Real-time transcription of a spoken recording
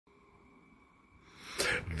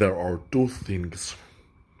There are two things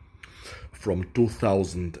from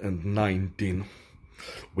 2019,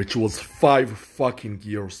 which was 5 fucking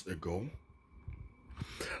years ago,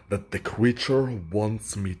 that the creature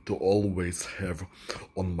wants me to always have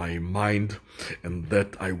on my mind, and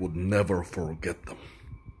that I would never forget them.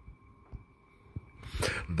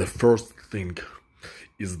 The first thing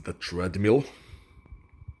is the treadmill.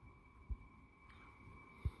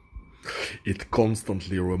 It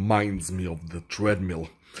constantly reminds me of the treadmill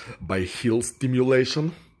by heel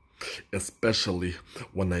stimulation, especially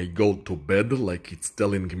when I go to bed, like it's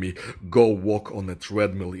telling me, go walk on a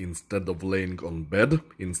treadmill instead of laying on bed,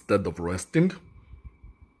 instead of resting.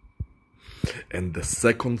 And the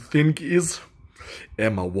second thing is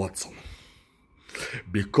Emma Watson.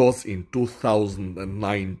 Because in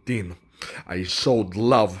 2019 I showed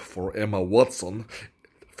love for Emma Watson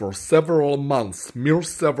for several months, mere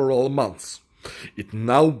several months. It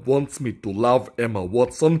now wants me to love Emma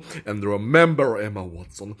Watson and remember Emma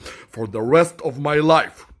Watson for the rest of my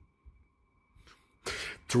life.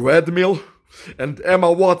 Treadmill and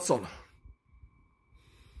Emma Watson.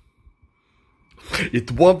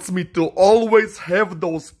 It wants me to always have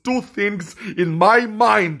those two things in my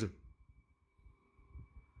mind.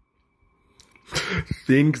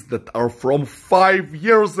 Things that are from 5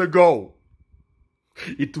 years ago.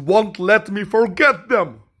 It won't let me forget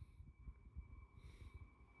them.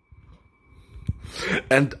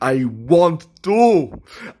 And I want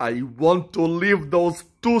to leave those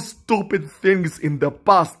two stupid things in the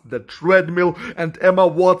past, the treadmill and Emma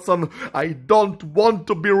Watson. I don't want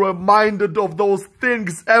to be reminded of those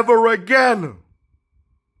things ever again.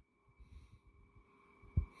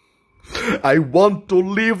 I want to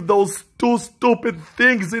leave those two stupid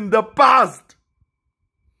things in the past.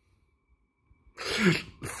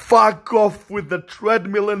 Fuck off with the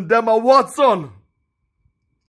treadmill and Emma Watson.